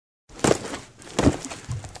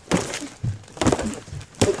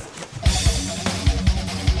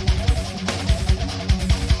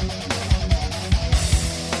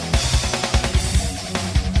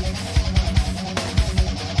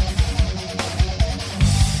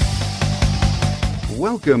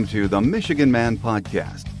Welcome to the Michigan Man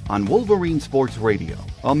Podcast on Wolverine Sports Radio,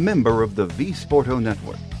 a member of the V Sporto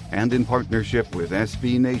Network, and in partnership with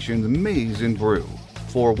SB Nation's Maize and Brew,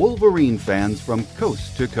 for Wolverine fans from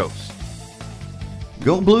coast to coast.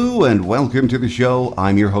 Go Blue and welcome to the show.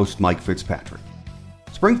 I'm your host, Mike Fitzpatrick.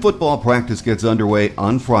 Spring football practice gets underway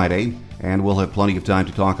on Friday, and we'll have plenty of time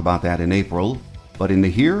to talk about that in April. But in the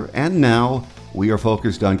here and now, we are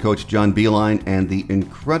focused on Coach John Beilein and the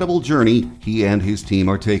incredible journey he and his team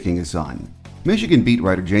are taking us on. Michigan beat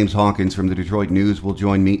writer James Hawkins from the Detroit News will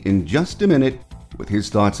join me in just a minute with his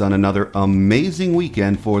thoughts on another amazing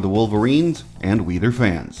weekend for the Wolverines and we their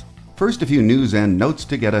fans. First, a few news and notes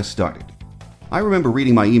to get us started. I remember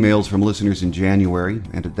reading my emails from listeners in January,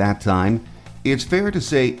 and at that time, it's fair to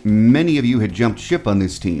say many of you had jumped ship on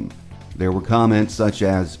this team. There were comments such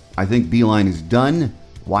as, "I think Beilein is done.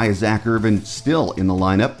 Why is Zach Irvin still in the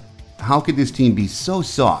lineup? How could this team be so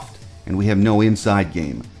soft and we have no inside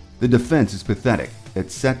game? The defense is pathetic,"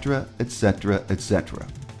 etc., etc., etc.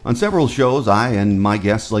 On several shows, I and my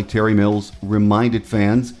guests like Terry Mills reminded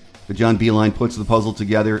fans that John Beilein puts the puzzle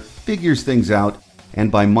together, figures things out,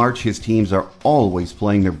 and by March his teams are always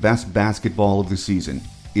playing their best basketball of the season.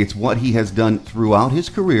 It's what he has done throughout his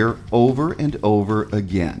career over and over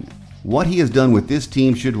again. What he has done with this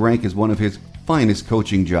team should rank as one of his finest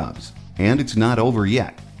coaching jobs. And it's not over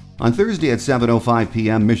yet. On Thursday at 7:05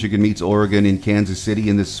 p.m., Michigan meets Oregon in Kansas City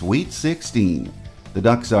in the Sweet 16. The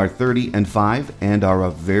Ducks are 30-5 and are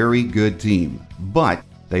a very good team, but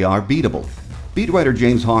they are beatable. Beat writer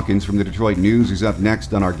James Hawkins from the Detroit News is up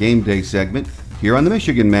next on our Game Day segment here on the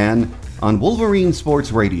Michigan Man on Wolverine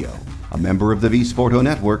Sports Radio, a member of the V Sporto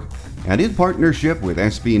Network, and in partnership with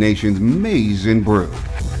SB Nation's Maize and Brew.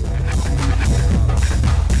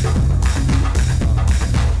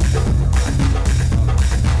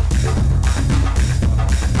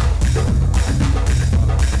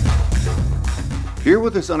 Here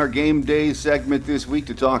with us on our Game Day segment this week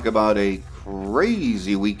to talk about a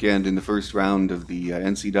crazy weekend in the first round of the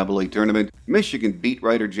NCAA tournament, Michigan beat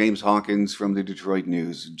writer James Hawkins from the Detroit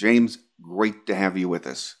News. James, great to have you with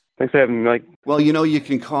us. Thanks for having me, Mike. Well, you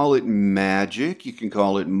can call it magic, you can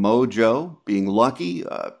call it mojo, being lucky,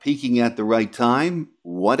 peaking at the right time,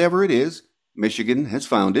 whatever it is, Michigan has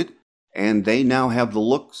found it, and they now have the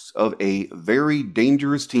looks of a very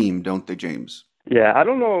dangerous team, don't they, James? Yeah, I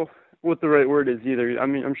don't know what the right word is either. I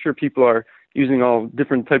mean, I'm sure people are using all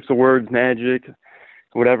different types of words, magic,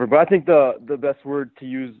 whatever, but I think the best word to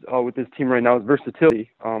use with this team right now is versatility.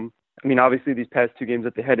 I mean, obviously these past two games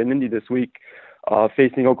that they had in Indy this week,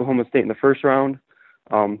 facing Oklahoma State in the first round,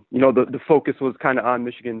 the focus was kind of on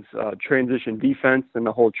Michigan's transition defense and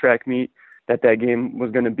the whole track meet that game was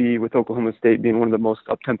going to be, with Oklahoma State being one of the most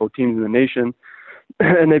up-tempo teams in the nation.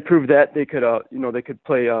 And they proved that they could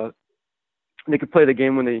play the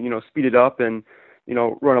game when they, speed it up and,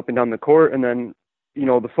 run up and down the court. And then,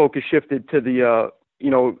 the focus shifted to the,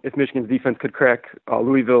 if Michigan's defense could crack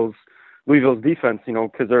Louisville's defense,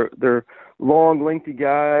 because they're long, lengthy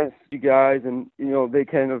guys, and,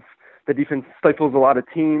 the defense stifles a lot of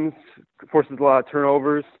teams, forces a lot of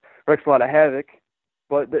turnovers, wrecks a lot of havoc.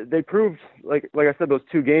 But they proved, like I said, those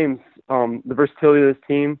two games, the versatility of this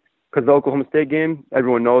team, because the Oklahoma State game,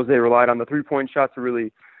 everyone knows they relied on the three-point shot to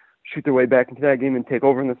really shoot their way back into that game and take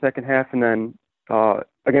over in the second half. And then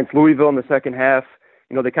against Louisville in the second half,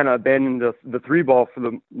 they kind of abandoned the three ball for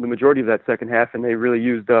the majority of that second half, and they really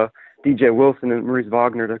used DJ Wilson and Maurice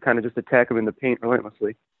Wagner to kind of just attack them in the paint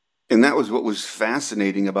relentlessly. And that was what was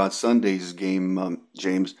fascinating about Sunday's game,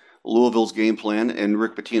 James. Louisville's game plan, and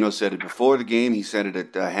Rick Pitino said it before the game, he said it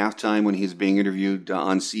at halftime when he's being interviewed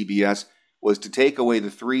on CBS, was to take away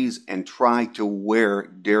the threes and try to wear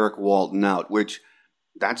Derek Walton out, which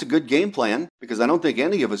that's a good game plan, because I don't think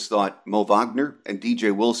any of us thought Mo Wagner and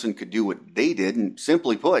DJ Wilson could do what they did. And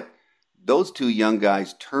simply put, those two young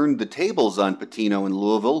guys turned the tables on Pitino in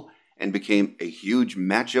Louisville and became a huge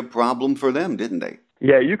matchup problem for them, didn't they?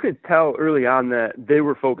 Yeah, you could tell early on that they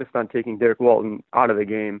were focused on taking Derek Walton out of the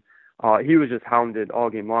game. He was just hounded all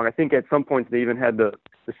game long. I think at some points they even had the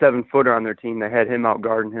 7-footer on their team that had him out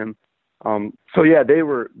guarding him. So yeah,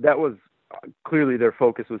 that was clearly their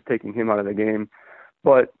focus, was taking him out of the game.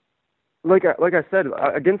 But like I said,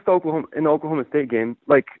 against the Oklahoma State game,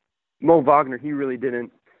 like Mo Wagner, he really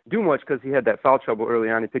didn't do much because he had that foul trouble early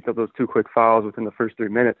on. He picked up those 2 quick fouls within the first 3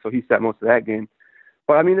 minutes, so he sat most of that game.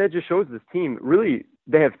 But I mean, that just shows this team really,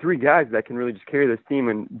 they have 3 guys that can really just carry this team,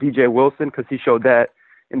 and DJ Wilson, because he showed that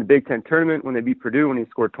in the Big Ten tournament when they beat Purdue when he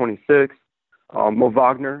scored 26. Mo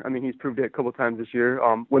Wagner, I mean, he's proved it a couple times this year.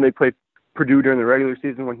 When they played Purdue during the regular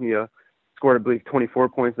season, when he scored, I believe, 24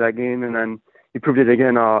 points that game, and then he proved it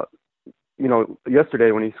again,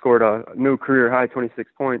 yesterday when he scored a new career high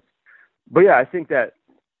 26 points. But yeah, I think that,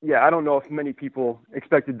 I don't know if many people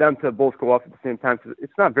expected them to both go off at the same time.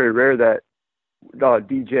 It's not very rare that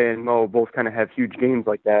DJ and Mo both kind of have huge games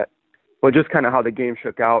like that. But just kind of how the game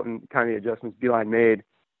shook out and kind of the adjustments Beeline made,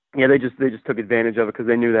 they just took advantage of it because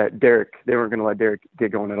they knew that they weren't going to let Derek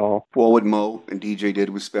get going at all. Well, what Mo and DJ did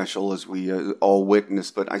was special, as we all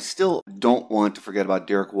witnessed, but I still don't want to forget about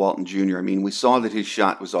Derek Walton Jr. I mean, we saw that his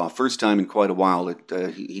shot was off. First time in quite a while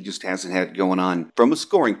that he just hasn't had it going on from a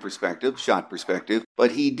scoring perspective, shot perspective,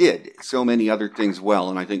 but he did so many other things well,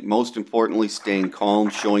 and I think most importantly, staying calm,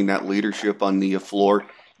 showing that leadership on the floor,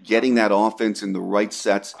 getting that offense in the right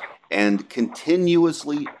sets, and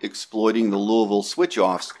continuously exploiting the Louisville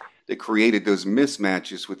switch-offs that created those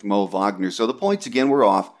mismatches with Mo Wagner. So the points again were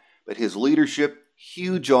off, but his leadership,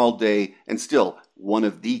 huge all day, and still one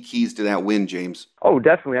of the keys to that win, James. Oh,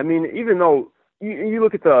 definitely. I mean, even though you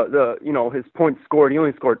look at the his points scored, he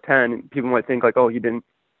only scored 10, and people might think like, oh, he didn't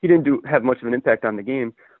have much of an impact on the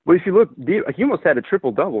game. But if you look, he almost had a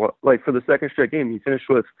triple-double. Like for the second straight game, he finished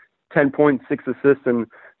with 10 points, 6 assists, and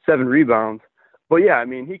 7 rebounds. But yeah, I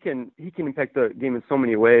mean, he can impact the game in so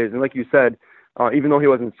many ways. And like you said, even though he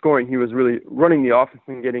wasn't scoring, he was really running the offense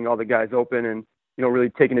and getting all the guys open, and really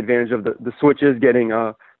taking advantage of the switches, getting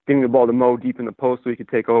the ball to Mo deep in the post so he could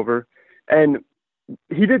take over. And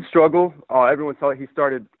he did struggle. Everyone saw he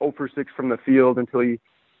started 0 for 6 from the field until he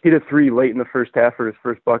hit a 3 late in the first half for his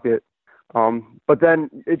first bucket. But then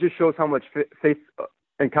it just shows how much faith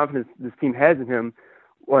and confidence this team has in him.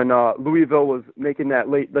 When Louisville was making that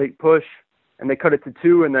late push, and they cut it to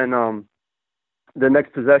 2, and then the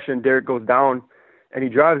next possession, Derek goes down, and he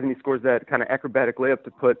drives and he scores that kind of acrobatic layup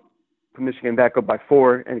to put Michigan back up by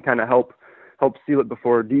 4, and kind of help seal it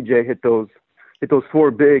before DJ hit those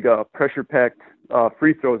 4 big pressure-packed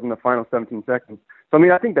free throws in the final 17 seconds. So I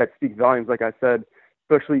mean, I think that speaks volumes, like I said,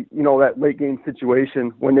 especially that late game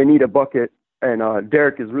situation when they need a bucket, and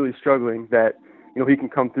Derek is really struggling. That he can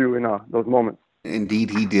come through in those moments. Indeed,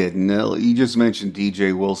 he did. And you just mentioned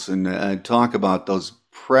DJ Wilson. Talk about those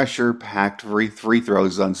pressure-packed free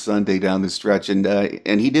throws on Sunday down the stretch, and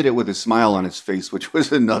he did it with a smile on his face, which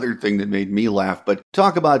was another thing that made me laugh. But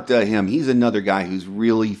talk about him. He's another guy who's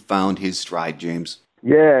really found his stride, James.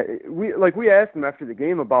 Yeah, we asked him after the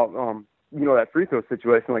game about that free throw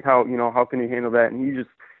situation, like how can he handle that, and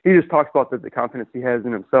he just talks about the confidence he has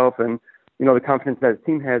in himself, and the confidence that his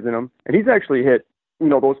team has in him, and he's actually hit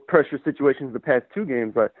those pressure situations the past 2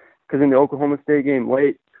 games, but because in the Oklahoma State game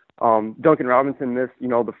late, Duncan Robinson missed,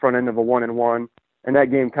 the front end of a 1-and-1, and that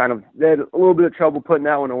game they had a little bit of trouble putting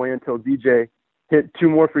that one away until DJ hit 2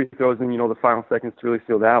 more free throws in, the final seconds to really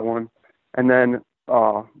seal that one. And then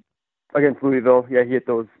against Louisville, he hit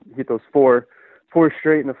those 4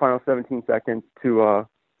 straight in the final 17 seconds to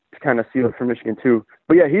kind of seal it for Michigan too.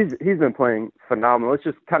 But yeah, he's been playing phenomenal. It's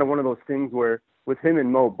just kind of one of those things where with him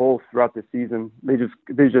and Mo both throughout the season, they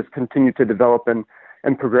just continue to develop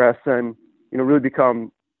and progress, and really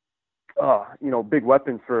become big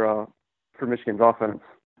weapons for Michigan's offense.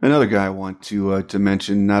 Another guy I want to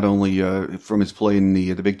mention, not only from his play in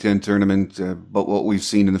the Big Ten tournament, but what we've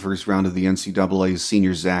seen in the first round of the NCAA, is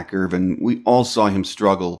senior Zach Irvin. We all saw him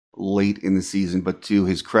struggle late in the season, but to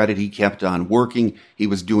his credit, he kept on working. He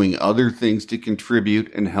was doing other things to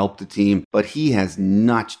contribute and help the team, but he has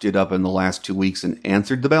notched it up in the last 2 weeks and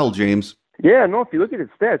answered the bell, James. Yeah, no, if you look at his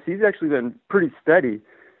stats, he's actually been pretty steady.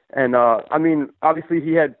 And, I mean, obviously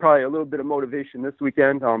he had probably a little bit of motivation this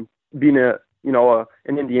weekend, being an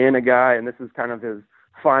Indiana guy, and this is kind of his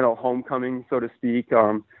final homecoming, so to speak,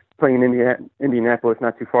 playing in Indianapolis,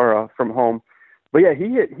 not too far from home. But yeah, he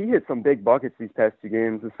hit some big buckets these past 2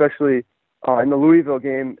 games, especially in the Louisville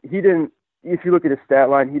game. If you look at his stat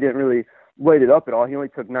line, he didn't really light it up at all. He only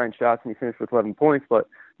took 9 shots and he finished with 11 points. But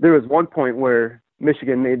there was one point where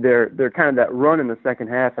Michigan made their kind of that run in the second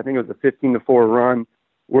half. I think it was a 15-4 run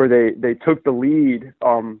where they took the lead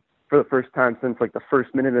for the first time since like the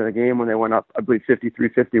first minute of the game when they went up, I believe,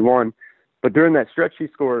 53-51. But during that stretch, he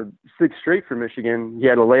scored 6 straight for Michigan. He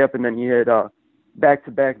had a layup, and then he had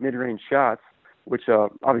back-to-back mid-range shots, which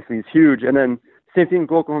obviously is huge. And then same thing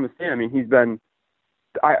with Oklahoma State. I mean,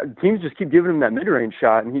 teams just keep giving him that mid-range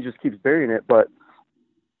shot, and he just keeps burying it. But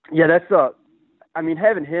yeah, that's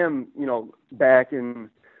having him, back in,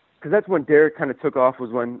 because that's when Derek kind of took off,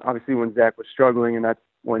 was when Zach was struggling, and that's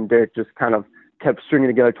when Derek just kind of kept stringing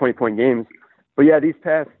together 20-point games. But yeah, these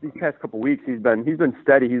past couple weeks, he's been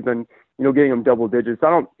steady. He's been getting them double digits.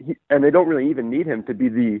 And they don't really even need him to be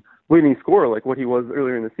the leading scorer like what he was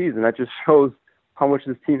earlier in the season. That just shows how much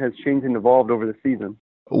this team has changed and evolved over the season.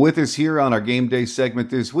 With us here on our game day segment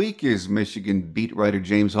this week is Michigan beat writer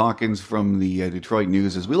James Hawkins from the Detroit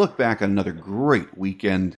News as we look back on another great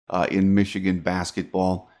weekend in Michigan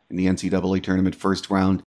basketball in the NCAA tournament first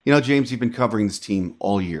round. You know, James, you've been covering this team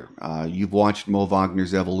all year. You've watched Mo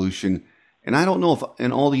Wagner's evolution, and I don't know if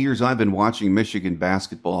in all the years I've been watching Michigan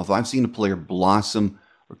basketball, if I've seen a player blossom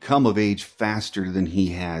or come of age faster than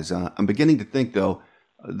he has. I'm beginning to think, though,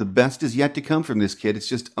 the best is yet to come from this kid. It's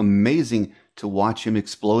just amazing to watch him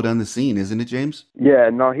explode on the scene, isn't it, James?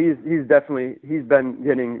 Yeah, no, he's been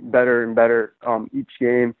getting better and better each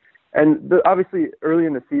game. And obviously early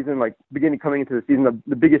in the season, like coming into the season,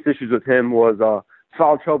 the biggest issues with him was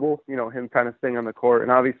foul trouble, you know, him kind of staying on the court,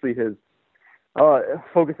 and obviously his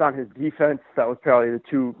focus on his defense. That was probably the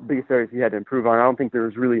two biggest areas he had to improve on. I don't think there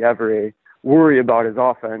was really ever a worry about his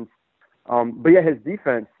offense. But yeah, his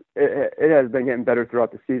defense, it has been getting better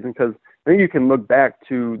throughout the season, because I think you can look back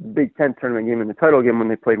to the Big Ten tournament game and the title game when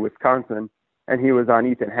they played Wisconsin, and he was on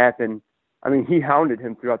Ethan Happen. I mean, he hounded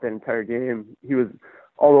him throughout that entire game. He was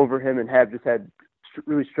all over him, and Happ just had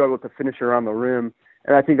really struggled to finish around the rim.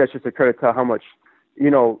 And I think that's just a credit to how much,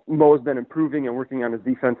 you know, Mo's been improving and working on his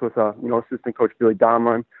defense with, assistant coach Billy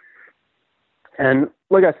Donlon. And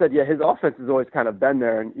like I said, yeah, his offense has always kind of been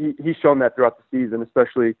there, and he's shown that throughout the season,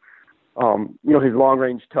 especially his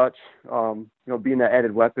long-range touch, being that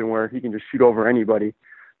added weapon where he can just shoot over anybody.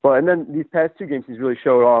 And then these past two games, he's really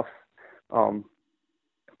showed off, the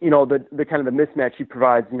kind of the mismatch he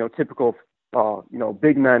provides, typical,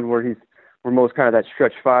 big men where Mo's kind of that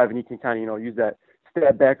stretch five, and he can kind of, use that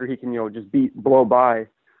step back, or he can, just blow by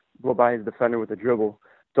his defender with a dribble.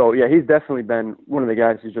 So, yeah, he's definitely been one of the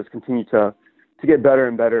guys who's just continued to get better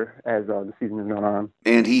and better as the season has gone on.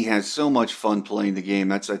 And he has so much fun playing the game.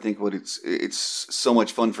 That's, I think, what it's so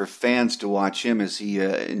much fun for fans to watch him as he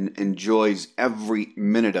enjoys every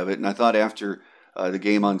minute of it. And I thought after the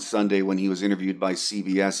game on Sunday when he was interviewed by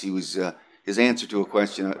CBS, his answer to a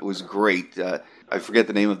question was great. I forget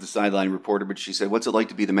the name of the sideline reporter, but she said, "What's it like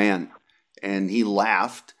to be the man?" And he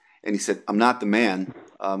laughed and he said, "I'm not the man.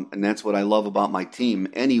 And that's what I love about my team.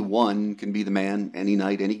 Anyone can be the man any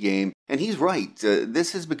night, any game." And he's right.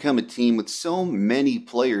 This has become a team with so many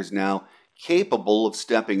players now capable of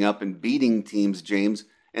stepping up and beating teams, James.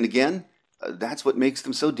 And again, that's what makes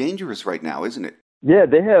them so dangerous right now, isn't it? Yeah,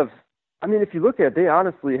 they have. I mean, if you look at it, they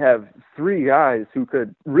honestly have three guys who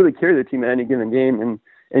could really carry the team at any given game,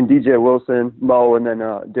 and DJ Wilson, Mo, and then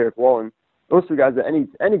Derek Walton. Those three guys,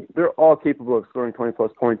 they're all capable of scoring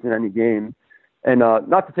 20-plus points in any game. And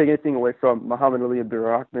not to take anything away from Muhammad Ali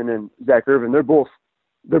Abdur-Rahman and Zach Irvin, they're both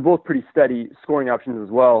pretty steady scoring options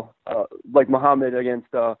as well. Like Muhammad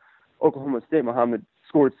against Oklahoma State, Muhammad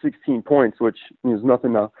scored 16 points, which is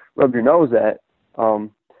nothing to rub your nose at.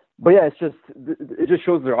 But yeah, it just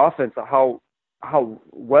shows their offense, how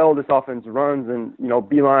well this offense runs, and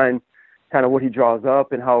Beilein, kind of what he draws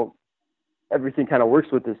up, and how everything kind of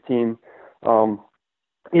works with this team.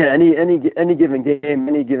 Any given game,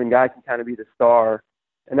 any given guy can kind of be the star,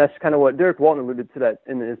 and that's kind of what Derek Walton alluded to that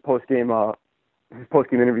in his post game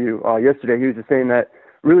interview yesterday. He was just saying that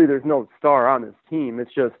really there's no star on this team.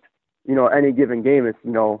 It's just any given game, it's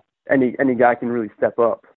any guy can really step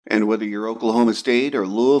up. And whether you're Oklahoma State or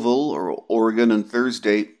Louisville or Oregon on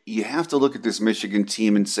Thursday, you have to look at this Michigan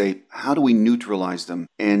team and say, how do we neutralize them?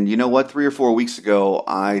 And you know what? 3 or 4 weeks ago,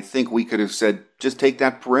 I think we could have said, just take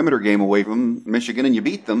that perimeter game away from Michigan and you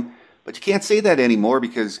beat them. But you can't say that anymore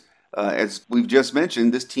because, as we've just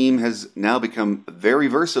mentioned, this team has now become very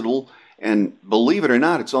versatile. And believe it or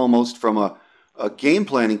not, it's almost from a game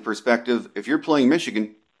planning perspective. If you're playing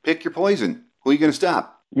Michigan, pick your poison. Who are you going to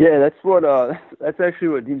stop? Yeah, that's actually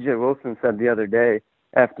what DJ Wilson said the other day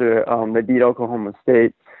after they beat Oklahoma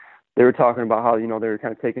State. They were talking about how they were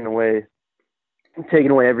kind of taking away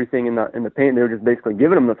everything in the paint. They were just basically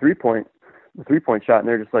giving them the three point shot, and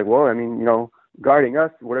they're just like, well, I mean, guarding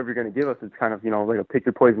us, whatever you're going to give us, it's kind of like a pick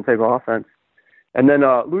your poison type of offense. And then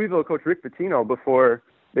Louisville coach Rick Pitino, before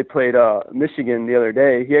they played Michigan the other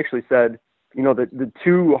day, he actually said, the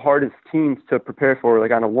two hardest teams to prepare for,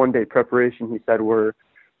 like on a one-day preparation, he said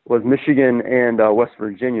was Michigan and West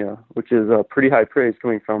Virginia, which is pretty high praise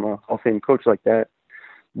coming from a Hall of Fame coach like that.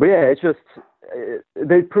 But yeah, it's just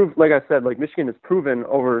they proved, like I said, like Michigan has proven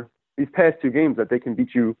over these past two games that they can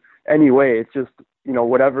beat you anyway. It's just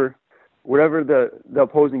whatever the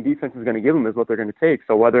opposing defense is going to give them is what they're going to take.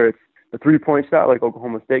 So whether it's the 3-point shot like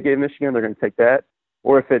Oklahoma State gave Michigan, they're going to take that,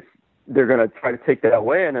 or if they're going to try to take that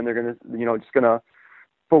away and then they're going to just going to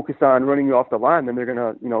focus on running you off the line, then they're going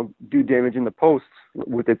to, do damage in the post,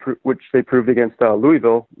 which they proved against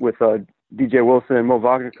Louisville with DJ Wilson and Mo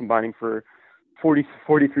Wagner combining for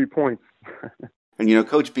 43 points. And,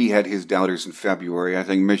 Coach B had his doubters in February. I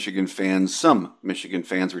think some Michigan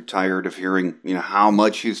fans were tired of hearing, how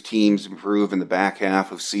much his teams improve in the back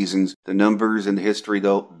half of seasons. The numbers and the history,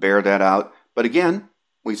 though, bear that out. But again,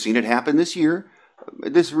 we've seen it happen this year.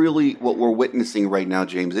 This really, what we're witnessing right now,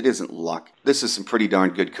 James, it isn't luck. This is some pretty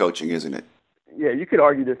darn good coaching, isn't it? Yeah, you could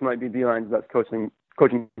argue this might be Beilein's best coaching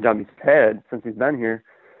job he's had since he's been here.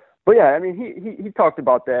 But yeah, I mean, he talked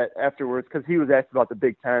about that afterwards because he was asked about the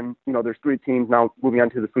Big Ten. There's 3 teams now moving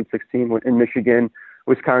on to the Sweet 16 in Michigan,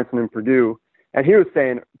 Wisconsin, and Purdue. And he was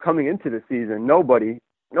saying coming into the season, nobody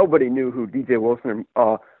knew who DJ Wilson and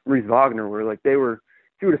Maurice Wagner were. Like if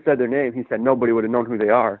he would have said their name, he said nobody would have known who they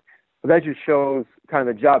are. But that just shows kind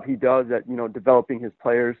of the job he does at developing his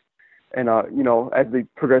players, and as they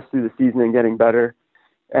progress through the season and getting better.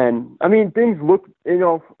 And, I mean, things look,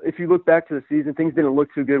 if you look back to the season, things didn't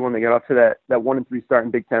look too good when they got off to that 1-3 start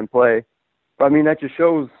in Big Ten play. But, I mean, that just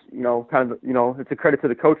shows, it's a credit to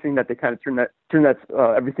the coaching that they kind of turn that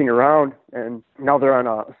everything around. And now they're on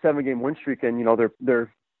a 7-game win streak, and,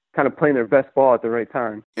 they're kind of playing their best ball at the right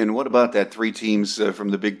time. And what about that 3 teams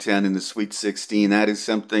from the Big Ten in the Sweet 16? That is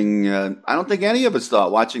something I don't think any of us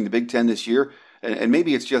thought watching the Big Ten this year. And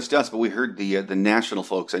maybe it's just us, but we heard the national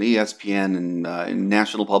folks on ESPN and in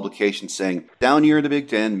national publications saying, down here in the Big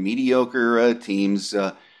Ten, mediocre teams,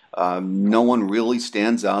 no one really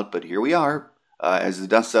stands out. But here we are, as the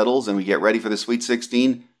dust settles and we get ready for the Sweet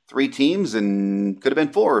 16, 3 teams, and could have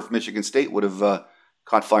been 4 if Michigan State would have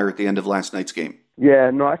caught fire at the end of last night's game. Yeah,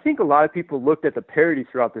 no, I think a lot of people looked at the parity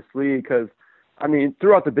throughout this league because, I mean,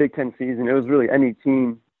 throughout the Big Ten season, it was really any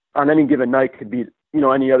team on any given night could beat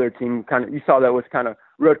any other team. Kind of, you saw that with kind of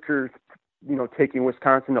Rutgers, taking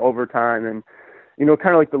Wisconsin to overtime, and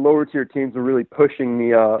kind of like the lower tier teams were really pushing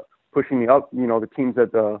me up. The teams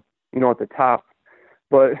at the at the top.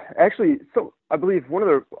 But actually, so I believe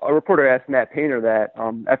a reporter asked Matt Painter that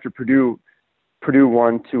after Purdue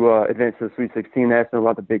won to advance to the Sweet 16, asked him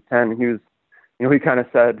about the Big Ten, and he was, he kind of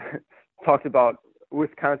talked about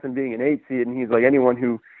Wisconsin being an 8 seed, and he's like anyone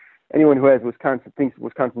who has Wisconsin thinks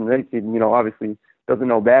Wisconsin's an 8 seed, and obviously doesn't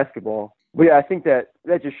know basketball. But yeah, I think that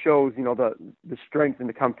just shows, the strength and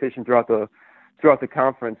the competition throughout the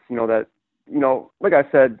conference. That like I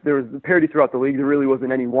said, there was parity throughout the league. There really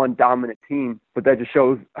wasn't any one dominant team, but that just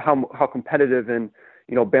shows how competitive and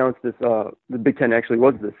balanced this the Big Ten actually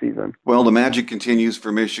was this season. Well, the magic continues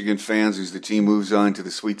for Michigan fans as the team moves on to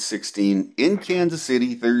the Sweet 16 in Kansas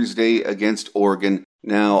City Thursday against Oregon.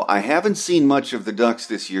 Now, I haven't seen much of the Ducks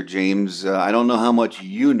this year, James. I don't know how much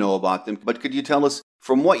you know about them, but could you tell us,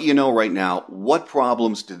 from what you know right now, what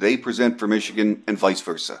problems do they present for Michigan and vice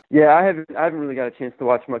versa? Yeah, I haven't really got a chance to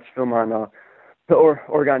watch much film on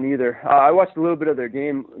Oregon either. I watched a little bit of their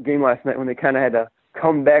game last night when they kind of had to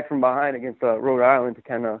come back from behind against Rhode Island to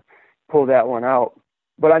kind of pull that one out.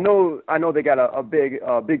 But I know they got a big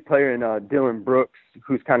player in Dylan Brooks,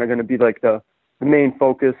 who's kind of going to be like the main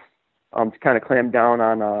focus to kind of clamp down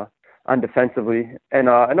on defensively. And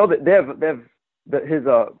I know that they have his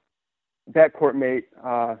backcourt mate.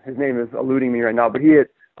 His name is eluding me right now, but he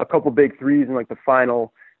hit a couple big threes in like the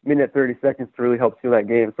final minute 30 seconds to really help seal that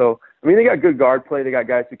game. So I mean, they got good guard play. They got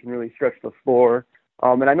guys who can really stretch the floor.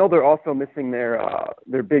 And I know they're also missing their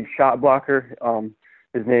big shot blocker.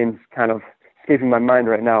 His name's kind of escaping my mind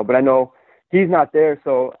right now, but I know he's not there.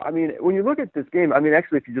 So I mean, when you look at this game, I mean,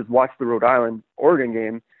 actually, if you just watch the Rhode Island-Oregon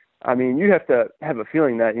game, I mean, you have to have a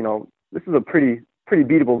feeling that, this is a pretty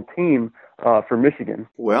beatable team for Michigan.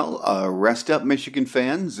 Well, rest up, Michigan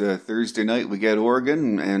fans. Thursday night we get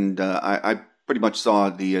Oregon, and I pretty much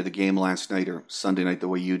saw the game last night or Sunday night the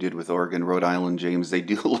way you did with Oregon, Rhode Island, James. They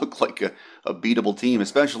do look like a beatable team,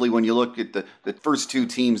 especially when you look at the first 2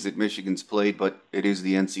 teams that Michigan's played, but it is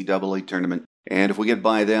the NCAA tournament. And if we get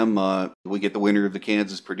by them, we get the winner of the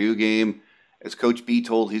Kansas-Purdue game. As Coach B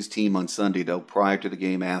told his team on Sunday, though, prior to the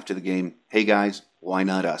game, after the game, hey guys, why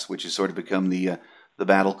not us? Which has sort of become the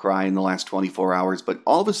battle cry in the last 24 hours. But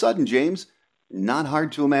all of a sudden, James, not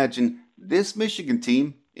hard to imagine this Michigan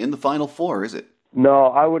team in the Final Four, is it? No,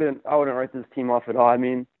 I wouldn't write this team off at all. I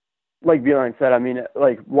mean, like Beilein said, I mean,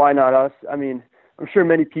 like, why not us? I mean, I'm sure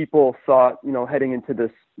many people thought, heading into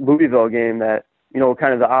this Louisville game that,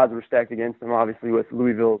 kind of the odds were stacked against them, obviously, with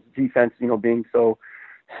Louisville's defense, being so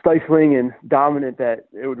stifling and dominant that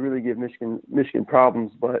it would really give Michigan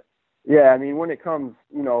problems. But yeah, I mean, when it comes,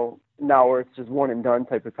 now where it's just one and done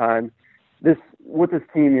type of time, what this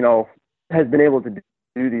team, has been able to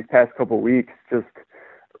do these past couple of weeks, just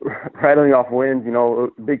rattling off wins,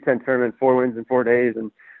 Big Ten tournament, 4 wins in 4 days, and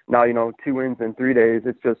now, 2 wins in 3 days.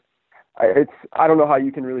 It's just, I don't know how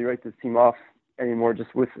you can really write this team off anymore,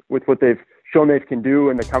 just with what they've shown they can do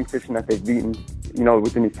and the competition that they've beaten,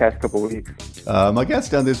 within these past couple of weeks. My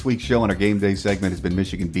guest on this week's show on our Game Day segment has been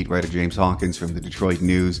Michigan beat writer James Hawkins from the Detroit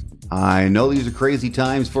News. I know these are crazy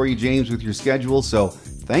times for you, James, with your schedule, so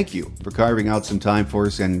thank you for carving out some time for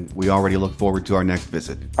us, and we already look forward to our next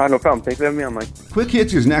visit. No problem. Thanks for having me on, Mike. Quick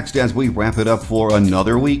Hits is next as we wrap it up for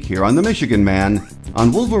another week here on The Michigan Man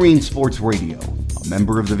on Wolverine Sports Radio, a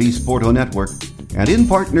member of the V Sporto Network, and in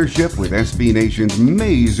partnership with SB Nation's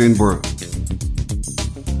Maize and Brew.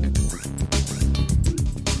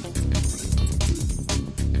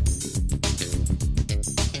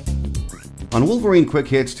 On Wolverine Quick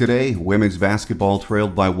Hits today, women's basketball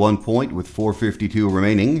trailed by 1 point with 4:52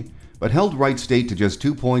 remaining, but held Wright State to just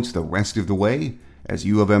 2 points the rest of the way, as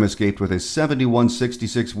U of M escaped with a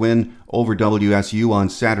 71-66 win over WSU on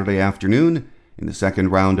Saturday afternoon in the second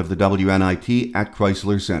round of the WNIT at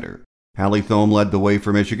Chrysler Center. Hallie Thome led the way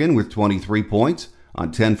for Michigan with 23 points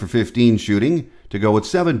on 10 for 15 shooting to go with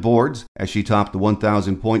 7 boards as she topped the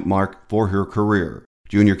 1,000-point mark for her career.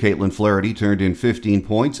 Junior Caitlin Flaherty turned in 15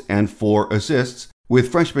 points and 4 assists,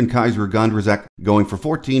 with freshman Kaiser Gondrzak going for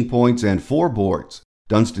 14 points and 4 boards.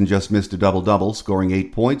 Dunston just missed a double-double, scoring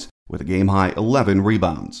 8 points with a game-high 11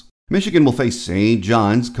 rebounds. Michigan will face St.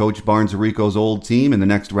 John's, Coach Barnes-Arico's old team, in the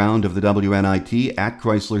next round of the WNIT at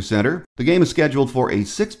Chrysler Center. The game is scheduled for a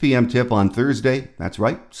 6 p.m. tip on Thursday. That's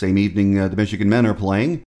right, same evening the Michigan men are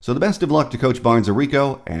playing. So the best of luck to Coach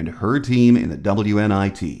Barnes-Arico and her team in the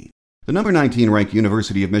WNIT. The number 19 ranked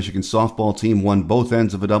University of Michigan softball team won both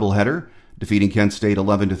ends of a doubleheader, defeating Kent State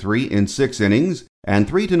 11-3 in 6 innings and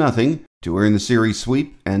 3-0 to earn the series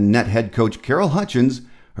sweep and net head coach Carol Hutchins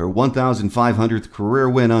her 1,500th career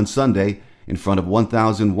win on Sunday in front of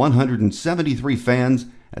 1,173 fans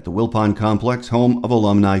at the Wilpon Complex, home of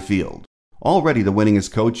Alumni Field. Already the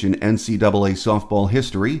winningest coach in NCAA softball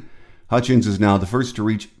history, Hutchins is now the first to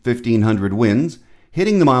reach 1,500 wins,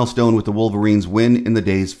 hitting the milestone with the Wolverines' win in the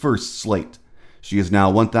day's first slate. She is now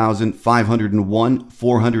 1,501,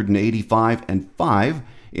 485, and 5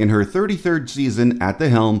 in her 33rd season at the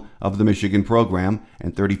helm of the Michigan program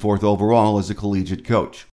and 34th overall as a collegiate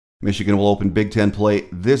coach. Michigan will open Big Ten play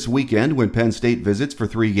this weekend when Penn State visits for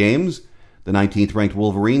 3 games. The 19th-ranked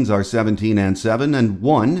Wolverines are 17-7 and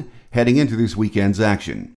 1 heading into this weekend's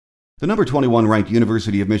action. The number 21-ranked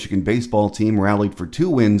University of Michigan baseball team rallied for 2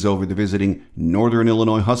 wins over the visiting Northern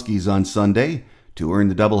Illinois Huskies on Sunday to earn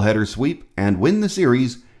the doubleheader sweep and win the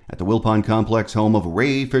series at the Wilpon Complex, home of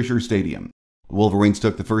Ray Fisher Stadium. The Wolverines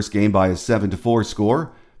took the first game by a 7-4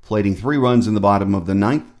 score, plating 3 runs in the bottom of the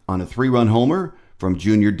 9th on a 3-run homer from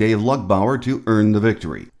junior Dave Lugbauer to earn the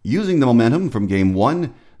victory. Using the momentum from Game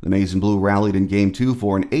 1, the Maize and Blue rallied in Game 2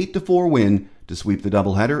 for an 8-4 win to sweep the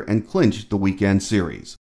doubleheader and clinch the weekend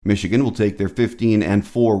series. Michigan will take their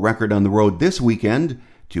 15-4 record on the road this weekend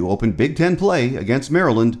to open Big Ten play against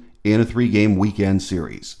Maryland in a 3-game weekend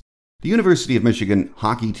series. The University of Michigan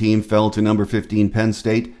hockey team fell to number 15 Penn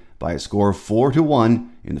State by a score of 4-1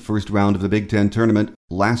 in the first round of the Big Ten tournament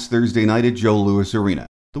last Thursday night at Joe Louis Arena.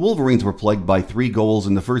 The Wolverines were plagued by 3 goals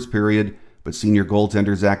in the first period, but senior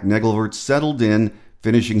goaltender Zach Negelvert settled in,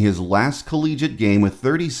 finishing his last collegiate game with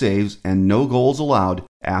 30 saves and no goals allowed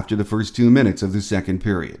after the first 2 minutes of the second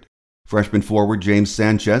period. Freshman forward James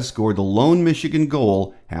Sanchez scored the lone Michigan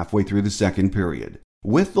goal halfway through the second period.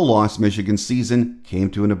 With the loss, Michigan's season came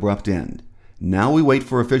to an abrupt end. Now we wait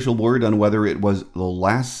for official word on whether it was the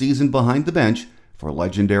last season behind the bench for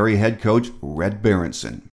legendary head coach Red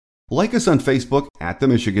Berenson. Like us on Facebook at The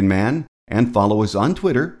Michigan Man and follow us on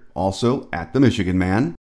Twitter, also at The Michigan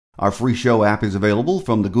Man. Our free show app is available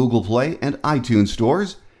from the Google Play and iTunes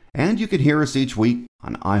stores, and you can hear us each week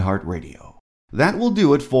on iHeartRadio. That will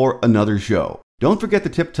do it for another show. Don't forget the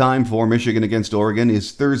tip time for Michigan against Oregon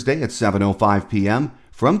is Thursday at 7:05 p.m.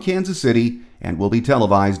 from Kansas City and will be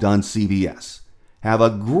televised on CBS. Have a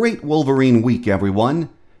great Wolverine week, everyone.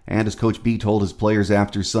 And as Coach B told his players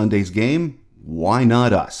after Sunday's game, why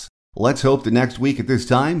not us? Let's hope that next week at this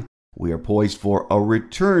time, we are poised for a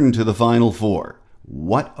return to the Final Four.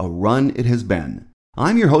 What a run it has been.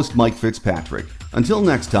 I'm your host, Mike Fitzpatrick. Until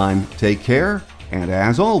next time, take care, and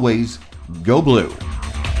as always, go Blue.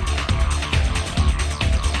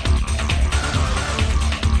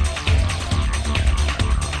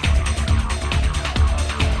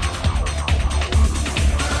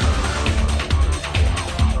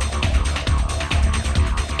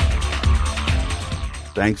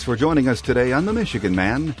 Thanks for joining us today on The Michigan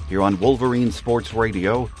Man, here on Wolverine Sports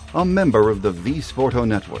Radio, a member of the V Sporto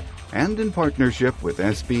Network, and in partnership with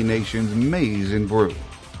SB Nation's Maize and Brew.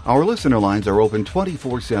 Our listener lines are open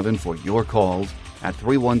 24/7 for your calls, at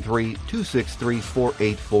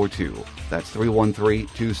 313-263-4842. That's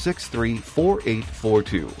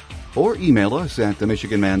 313-263-4842. Or email us at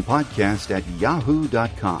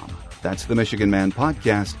themichiganmanpodcast@yahoo.com. That's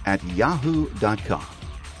themichiganmanpodcast@yahoo.com.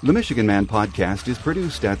 The Michigan Man Podcast is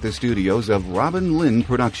produced at the studios of Robin Lynn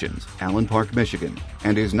Productions, Allen Park, Michigan,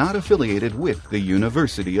 and is not affiliated with the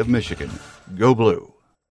University of Michigan. Go Blue!